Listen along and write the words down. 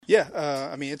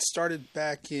Yeah, I mean, it started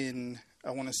back in,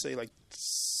 I want to say, like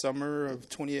summer of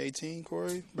 2018,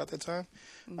 Corey, about that time.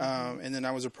 And then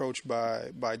I was approached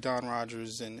by Don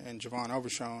Rogers and Javon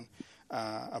Overshone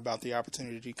about the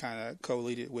opportunity to kind of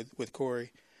co-lead it with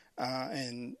Cori.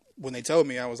 And when they told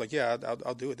me, I was like, yeah,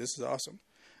 I'll do it. This is awesome.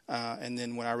 And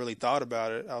then when I really thought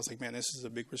about it, I was like, man, this is a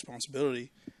big responsibility.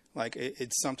 Like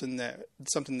it's something that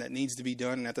needs to be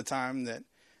done. And at the time that,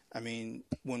 I mean,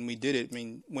 when we did it, I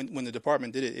mean, when the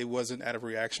department did it, it wasn't out of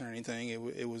reaction or anything.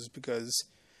 It was because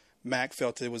Mac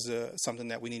felt it was something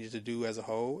that we needed to do as a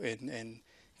whole. And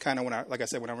kind of when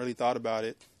I really thought about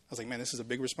it, I was like, man, this is a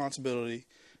big responsibility.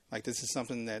 Like this is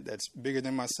something that's bigger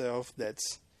than myself.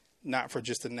 That's not for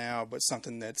just the now, but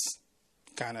something that's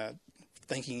kind of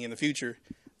thinking in the future.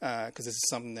 Because this is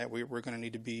something that we're going to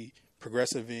need to be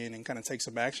progressive in and kind of take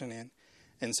some action in.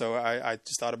 And so I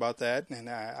just thought about that, and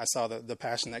I saw the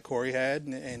passion that Cori had,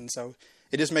 and so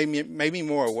it just made me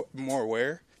more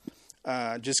aware.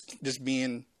 Just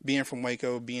being from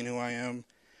Waco, being who I am,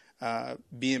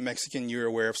 being Mexican, you're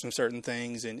aware of some certain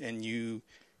things, and you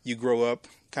grow up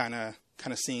kind of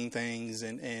seeing things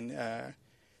and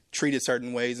treated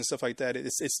certain ways and stuff like that.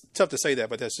 It's tough to say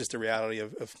that, but that's just the reality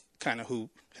of kind of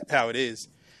how it is.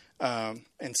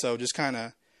 And so just kind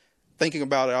of thinking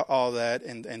about all that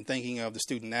and thinking of the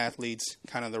student athletes,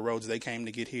 kind of the roads they came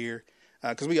to get here,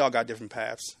 because we all got different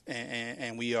paths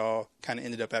and we all kind of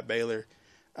ended up at Baylor.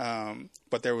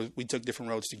 But we took different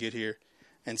roads to get here.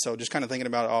 And so just kind of thinking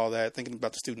about all that, thinking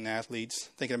about the student athletes,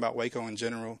 thinking about Waco in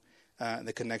general,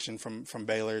 the connection from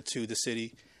Baylor to the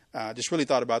city, just really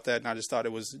thought about that. And I just thought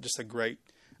it was just a great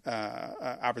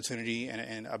opportunity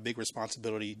and a big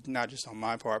responsibility, not just on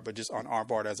my part, but just on our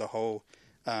part as a whole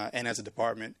and as a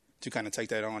department, to kind of take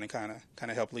that on and kind of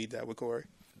help lead that with Cori.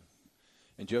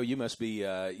 And Joe, you must be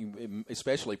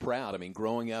especially proud. I mean,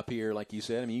 growing up here, like you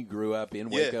said, I mean, you grew up in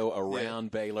Waco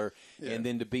around Baylor, and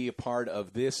then to be a part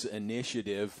of this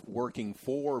initiative working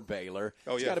for Baylor,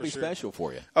 it's got to be special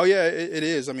for you. Oh yeah, it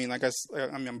is. I mean,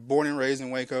 I'm born and raised in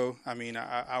Waco. I mean,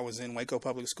 I was in Waco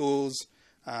Public Schools.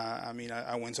 I mean,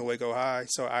 I went to Waco High,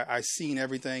 so I seen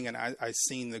everything, and I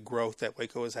seen the growth that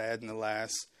Waco has had in the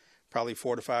last probably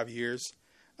 4 to 5 years.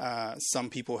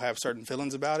 Some people have certain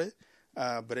feelings about it,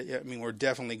 but I mean, we're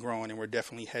definitely growing and we're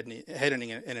definitely heading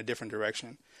in a different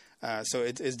direction. So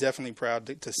it's definitely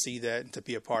proud to see that and to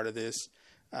be a part of this.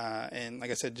 And like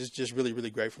I said, just really,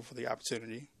 really grateful for the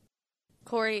opportunity.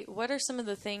 Cori, what are some of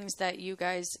the things that you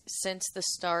guys, since the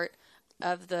start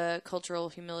of the Cultural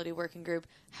Humility Working Group,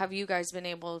 have you guys been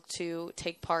able to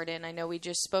take part in? I know we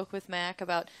just spoke with Mac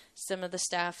about some of the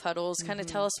staff huddles. Kind of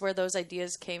tell us where those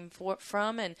ideas came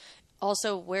from and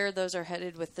also where those are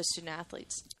headed with the student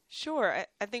athletes. Sure.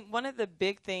 I think one of the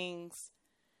big things,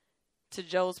 to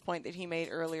Joe's point that he made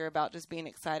earlier about just being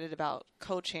excited about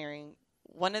co-chairing,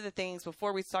 one of the things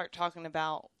before we start talking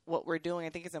about what we're doing, I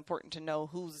think it's important to know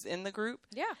who's in the group.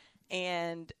 Yeah.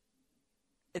 And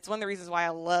it's one of the reasons why I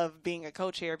love being a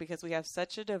co-chair, because we have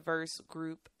such a diverse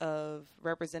group of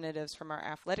representatives from our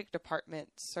athletic department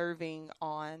serving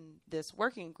on this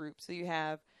working group. So you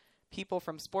have people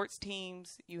from sports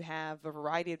teams, you have a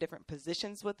variety of different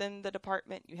positions within the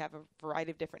department, you have a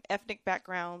variety of different ethnic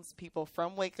backgrounds, people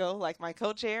from Waco, like my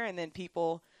co-chair, and then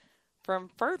people from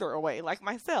further away, like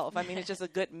myself. I mean, it's just a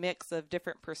good mix of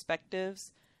different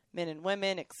perspectives, men and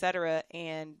women, etc.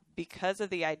 And because of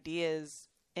the ideas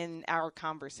in our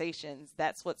conversations,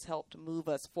 that's what's helped move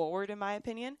us forward, in my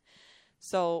opinion.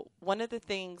 So one of the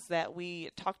things that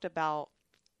we talked about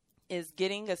is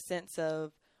getting a sense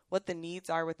of what the needs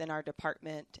are within our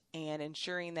department and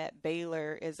ensuring that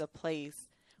Baylor is a place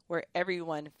where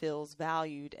everyone feels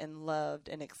valued and loved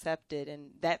and accepted.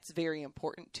 And that's very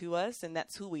important to us, and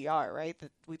that's who we are, right?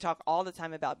 We talk all the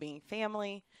time about being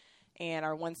family and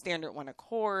our one standard, one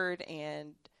accord,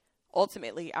 and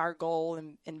ultimately our goal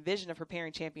and vision of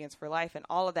preparing champions for life. And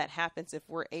all of that happens if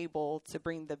we're able to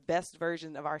bring the best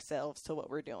version of ourselves to what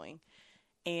we're doing.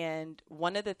 And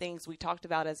one of the things we talked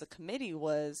about as a committee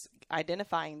was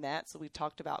identifying that. So we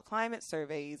talked about climate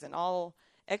surveys and all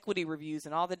equity reviews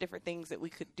and all the different things that we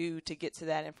could do to get to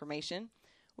that information.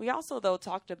 We also, though,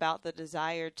 talked about the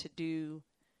desire to do,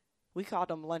 we called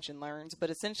them lunch and learns,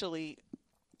 but essentially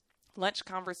lunch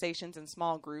conversations in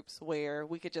small groups where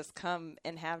we could just come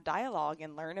and have dialogue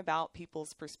and learn about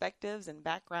people's perspectives and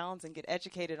backgrounds and get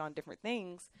educated on different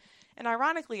things. And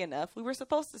ironically enough, we were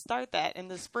supposed to start that in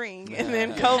the spring, and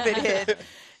then COVID hit,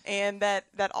 and that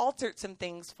altered some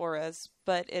things for us,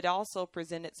 but it also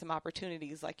presented some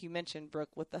opportunities, like you mentioned,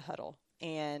 Brooke, with the huddle.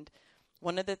 And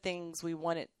one of the things we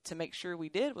wanted to make sure we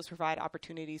did was provide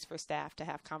opportunities for staff to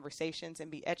have conversations and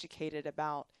be educated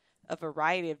about a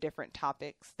variety of different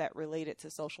topics that related to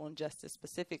social injustice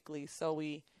specifically. So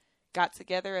we got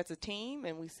together as a team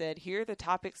and we said, here are the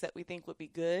topics that we think would be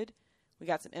good. We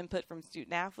got some input from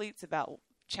student athletes about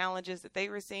challenges that they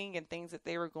were seeing and things that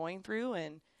they were going through.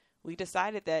 And we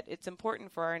decided that it's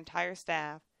important for our entire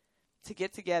staff to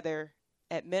get together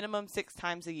at minimum 6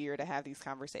 times a year to have these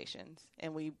conversations.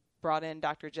 And we brought in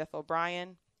Dr. Jeff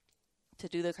O'Brien to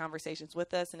do the conversations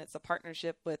with us, and it's a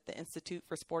partnership with the Institute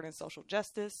for Sport and Social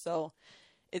Justice. So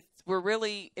we're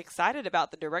really excited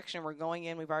about the direction we're going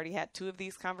in. We've already had 2 of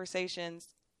these conversations.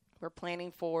 We're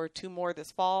planning for 2 more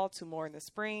this fall, 2 more in the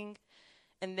spring.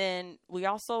 And then we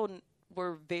also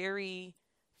were very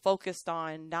focused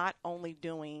on not only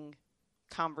doing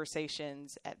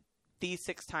conversations at these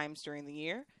 6 times during the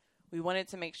year. We wanted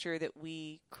to make sure that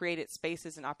we created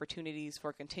spaces and opportunities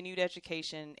for continued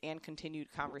education and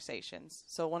continued conversations.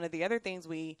 So one of the other things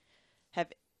we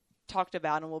have talked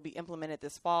about and will be implemented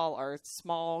this fall are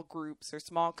small groups or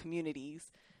small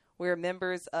communities where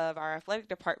members of our athletic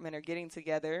department are getting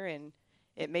together, and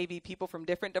it may be people from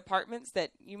different departments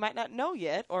that you might not know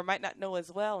yet or might not know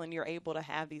as well, and you're able to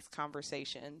have these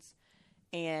conversations.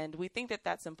 And we think that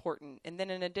that's important. And then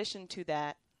in addition to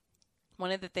that,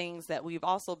 one of the things that we've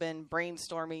also been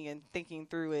brainstorming and thinking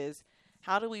through is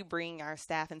how do we bring our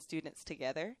staff and students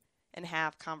together and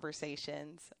have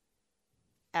conversations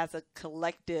as a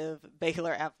collective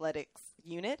Baylor athletics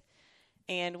unit.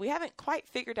 And we haven't quite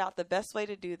figured out the best way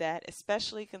to do that,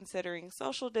 especially considering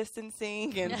social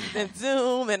distancing and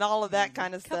Zoom and all of that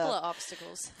kind of stuff. Couple of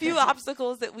obstacles. Few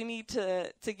obstacles that we need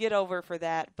to get over for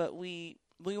that, but we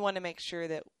want to make sure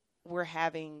that we're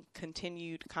having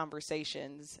continued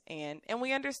conversations, and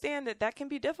we understand that that can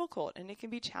be difficult and it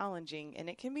can be challenging and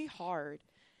it can be hard,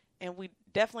 and we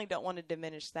definitely don't want to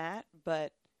diminish that,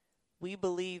 but we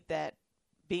believe that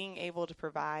being able to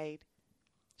provide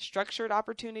structured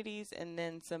opportunities and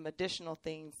then some additional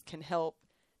things can help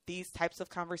these types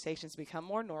of conversations become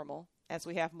more normal. As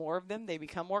we have more of them, they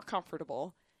become more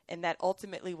comfortable, and that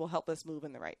ultimately will help us move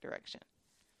in the right direction.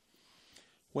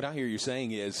 What I hear you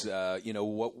saying is,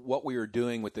 what we are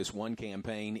doing with this one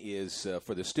campaign is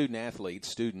for the student athletes,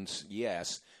 students,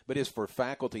 yes, but is for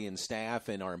faculty and staff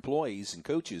and our employees and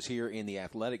coaches here in the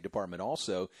athletic department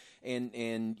also.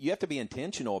 And you have to be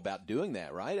intentional about doing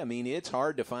that, right? I mean, it's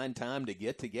hard to find time to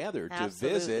get together to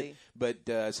visit, but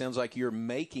it sounds like you're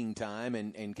making time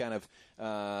and kind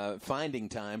of finding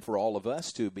time for all of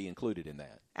us to be included in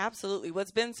that. Absolutely.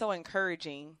 What's been so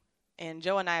encouraging, and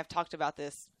Joe and I have talked about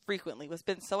this frequently, what's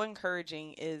been so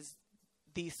encouraging is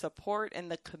the support and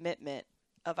the commitment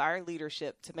of our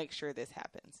leadership to make sure this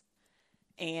happens.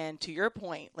 And to your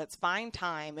point, let's find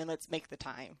time and let's make the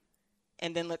time.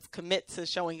 And then let's commit to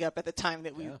showing up at the time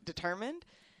that we've determined.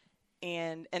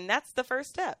 And that's the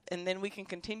first step. And then we can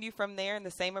continue from there, and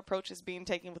the same approach is being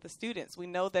taken with the students. We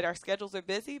know that our schedules are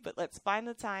busy, but let's find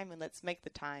the time and let's make the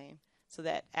time so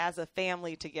that as a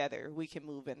family together, we can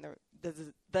move in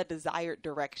the desired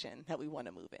direction that we want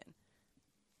to move in.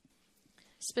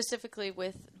 Specifically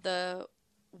with the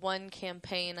one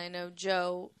campaign, I know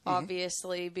Joe,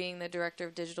 obviously being the director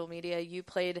of digital media, you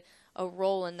played a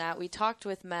role in that. We talked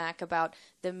with Mac about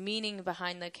the meaning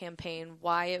behind the campaign,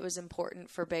 why it was important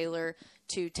for Baylor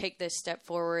to take this step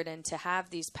forward and to have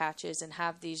these patches and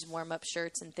have these warm-up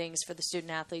shirts and things for the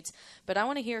student athletes. But I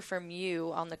want to hear from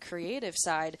you on the creative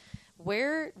side.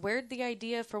 Where'd the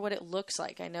idea for what it looks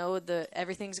like? I know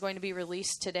everything's going to be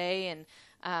released today, and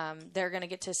they're going to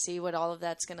get to see what all of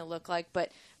that's going to look like.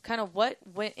 But kind of what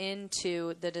went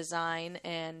into the design,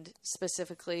 and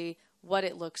specifically what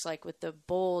it looks like with the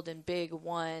bold and big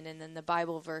one and then the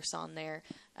Bible verse on there.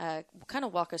 Kind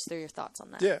of walk us through your thoughts on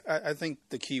that. Yeah, I think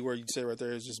the key word you'd say right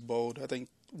there is just bold. I think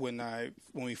when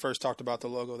we first talked about the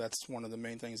logo, that's one of the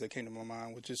main things that came to my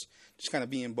mind, which is just kind of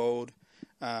being bold.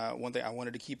 One thing, I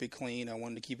wanted to keep it clean. I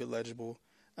wanted to keep it legible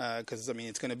because,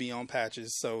 it's going to be on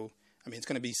patches. So, it's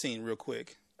going to be seen real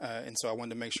quick. And so I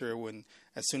wanted to make sure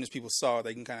as soon as people saw it,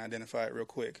 they can kind of identify it real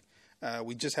quick.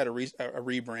 We just had a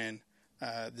rebrand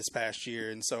this past year,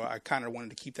 and so I kind of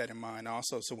wanted to keep that in mind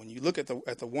also. So when you look at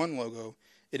the one logo,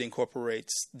 it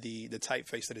incorporates the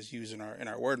typeface that is used in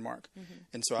our word mark. Mm-hmm.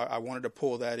 And so I wanted to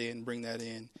pull that in, bring that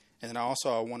in, and then I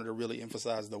wanted to really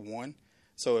emphasize the one.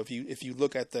 So if you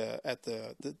look at the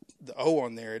O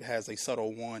on there, it has a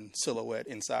subtle one silhouette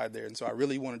inside there, and so I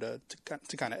really wanted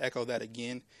to kind of echo that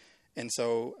again. And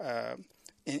so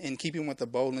in keeping with the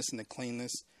boldness and the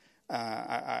cleanness,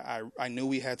 I knew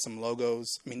we had some logos,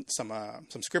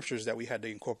 some scriptures that we had to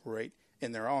incorporate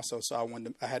in there also. So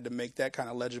I had to make that kind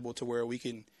of legible to where we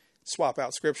can swap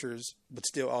out scriptures, but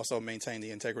still also maintain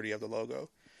the integrity of the logo.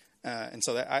 And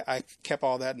so that I kept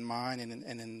all that in mind.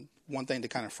 And then one thing to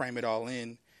kind of frame it all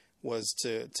in was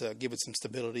to give it some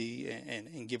stability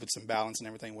and give it some balance and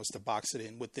everything, was to box it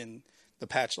in within the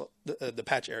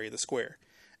patch area, the square.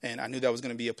 And I knew that was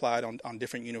going to be applied on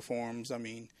different uniforms. I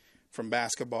mean, from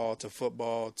basketball to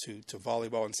football to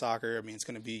volleyball and soccer. I mean, it's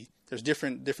going to be, there's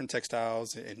different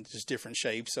textiles and just different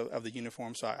shapes of the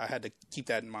uniform. So I had to keep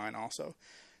that in mind also.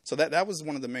 So that was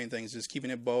one of the main things, just keeping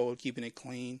it bold, keeping it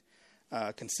clean,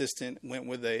 consistent. Went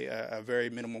with a very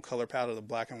minimal color palette of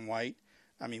black and white.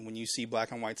 I mean, when you see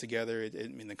black and white together, I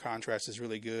mean, the contrast is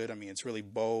really good. I mean, it's really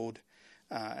bold.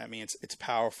 I mean, it's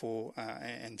powerful.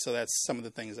 And so that's some of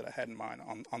the things that I had in mind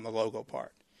on the logo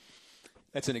part.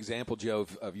 That's an example, Joe,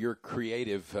 of your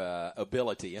creative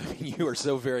ability. I mean, you are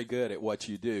so very good at what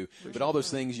you do. But all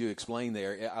those things you explained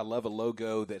there, I love a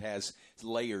logo that has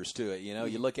layers to it. You know,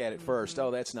 you look at it first, oh,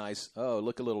 that's nice. Oh,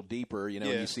 look a little deeper, you know,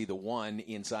 and you see the one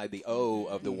inside the O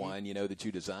of the one, you know, that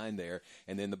you designed there.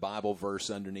 And then the Bible verse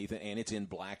underneath it, and it's in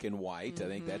black and white. I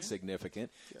think that's significant.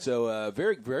 Yeah. So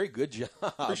very, very good job.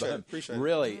 Appreciate it.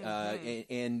 Really.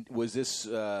 And was this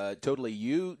totally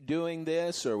you doing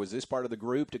this, or was this part of the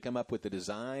group to come up with the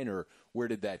design, or where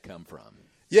did that come from?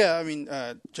 Yeah, I mean,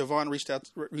 Javon reached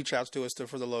out to us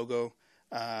for the logo.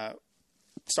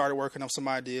 Started working up some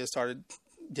ideas, started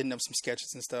getting up some sketches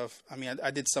and stuff. I mean,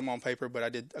 I did some on paper, but I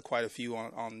did quite a few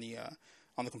on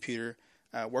the computer.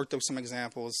 Worked up some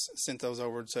examples, sent those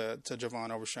over to Javon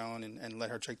Overshone and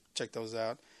let her check those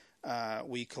out.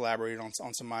 We collaborated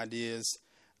on some ideas,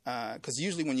 because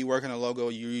usually when you work on a logo,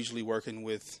 you're usually working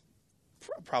with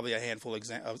probably a handful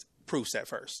of proofs at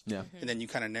first, and then you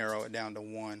kind of narrow it down to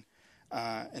one.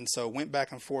 And so went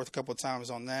back and forth a couple of times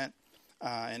on that,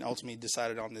 and ultimately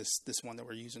decided on this one that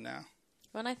we're using now.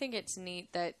 Well, and I think it's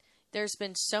neat that there's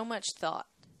been so much thought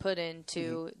put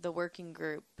into the working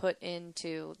group, put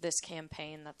into this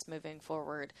campaign that's moving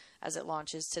forward as it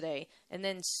launches today. And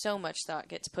then so much thought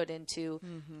gets put into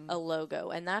a logo.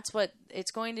 And that's what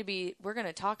it's going to be. We're going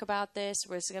to talk about this.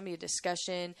 It's going to be a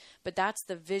discussion. But that's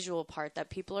the visual part that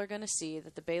people are going to see,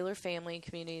 that the Baylor family and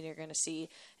community are going to see.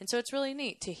 And so it's really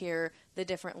neat to hear the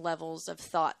different levels of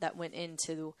thought that went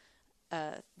into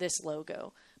this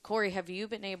logo. Cori, have you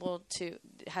been able to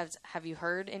have you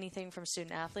heard anything from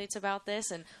student athletes about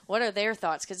this, and what are their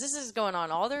thoughts? Because this is going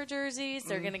on all their jerseys.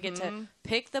 They're going to get to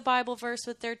pick the Bible verse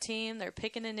with their team. They're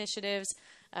picking initiatives.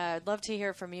 I'd love to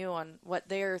hear from you on what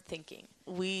they're thinking.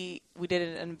 We did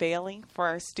an unveiling for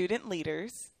our student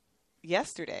leaders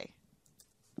yesterday.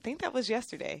 I think that was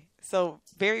yesterday. So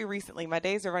very recently, my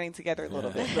days are running together a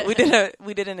little bit. But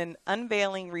we did an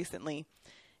unveiling recently.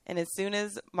 And as soon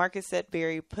as Marcus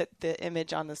Setberry put the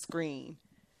image on the screen,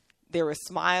 there were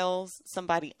smiles.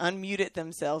 Somebody unmuted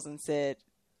themselves and said,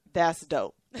 "That's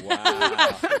dope."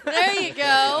 Wow. There you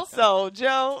go. So,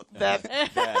 Joe,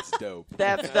 that's dope.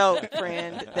 That's dope,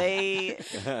 friend.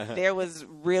 There was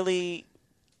really,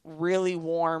 really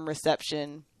warm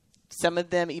reception. Some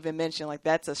of them even mentioned, like,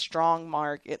 that's a strong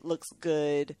mark. It looks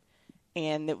good.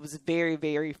 And it was a very,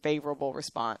 very favorable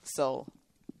response. So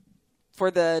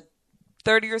for the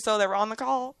 30 or so that were on the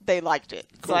call, they liked it.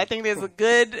 Cool. So I think there's a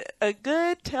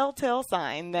good telltale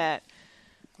sign that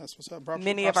that's what's up.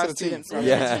 Many of our students are.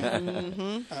 Yeah.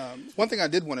 One thing I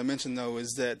did want to mention, though,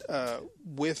 is that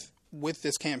with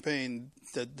this campaign,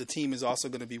 the team is also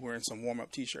going to be wearing some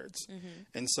warm-up T-shirts.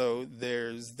 And so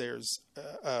there's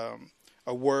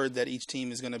a word that each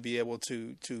team is going to be able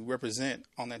to represent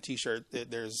on that T-shirt.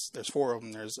 There's 4 of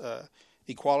them. There's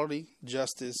equality,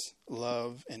 justice,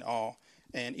 love, and all.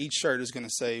 And each shirt is going to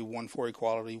say one for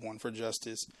equality, one for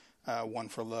justice, one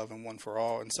for love, and one for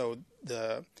all. And so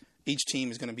each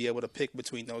team is going to be able to pick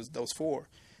between those 4.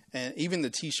 And even the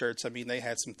T-shirts, I mean, they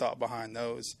had some thought behind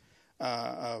those.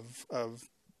 Of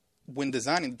when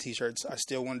designing the T-shirts, I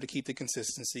still wanted to keep the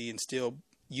consistency and still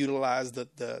utilize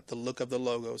the look of the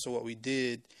logo. So what we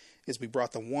did is we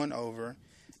brought the 1 over,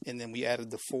 and then we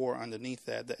added the 4 underneath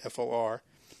that, the FOR.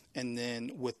 And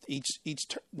then with each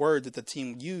word that the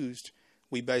team used,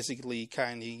 we basically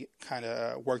kind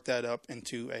of worked that up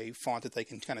into a font that they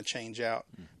can kind of change out,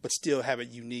 but still have it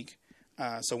unique.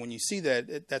 So when you see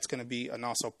that, that's going to be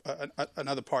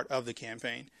another part of the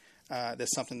campaign.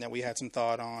 That's something that we had some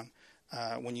thought on.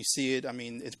 When you see it, I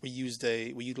mean, we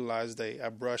utilized a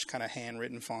brush kind of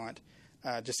handwritten font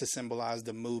just to symbolize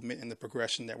the movement and the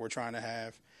progression that we're trying to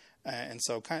have. And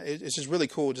so it's just really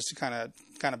cool just to kind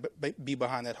of be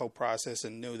behind that whole process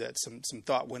and know that some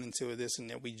thought went into this and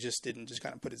that we just didn't just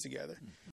kind of put it together.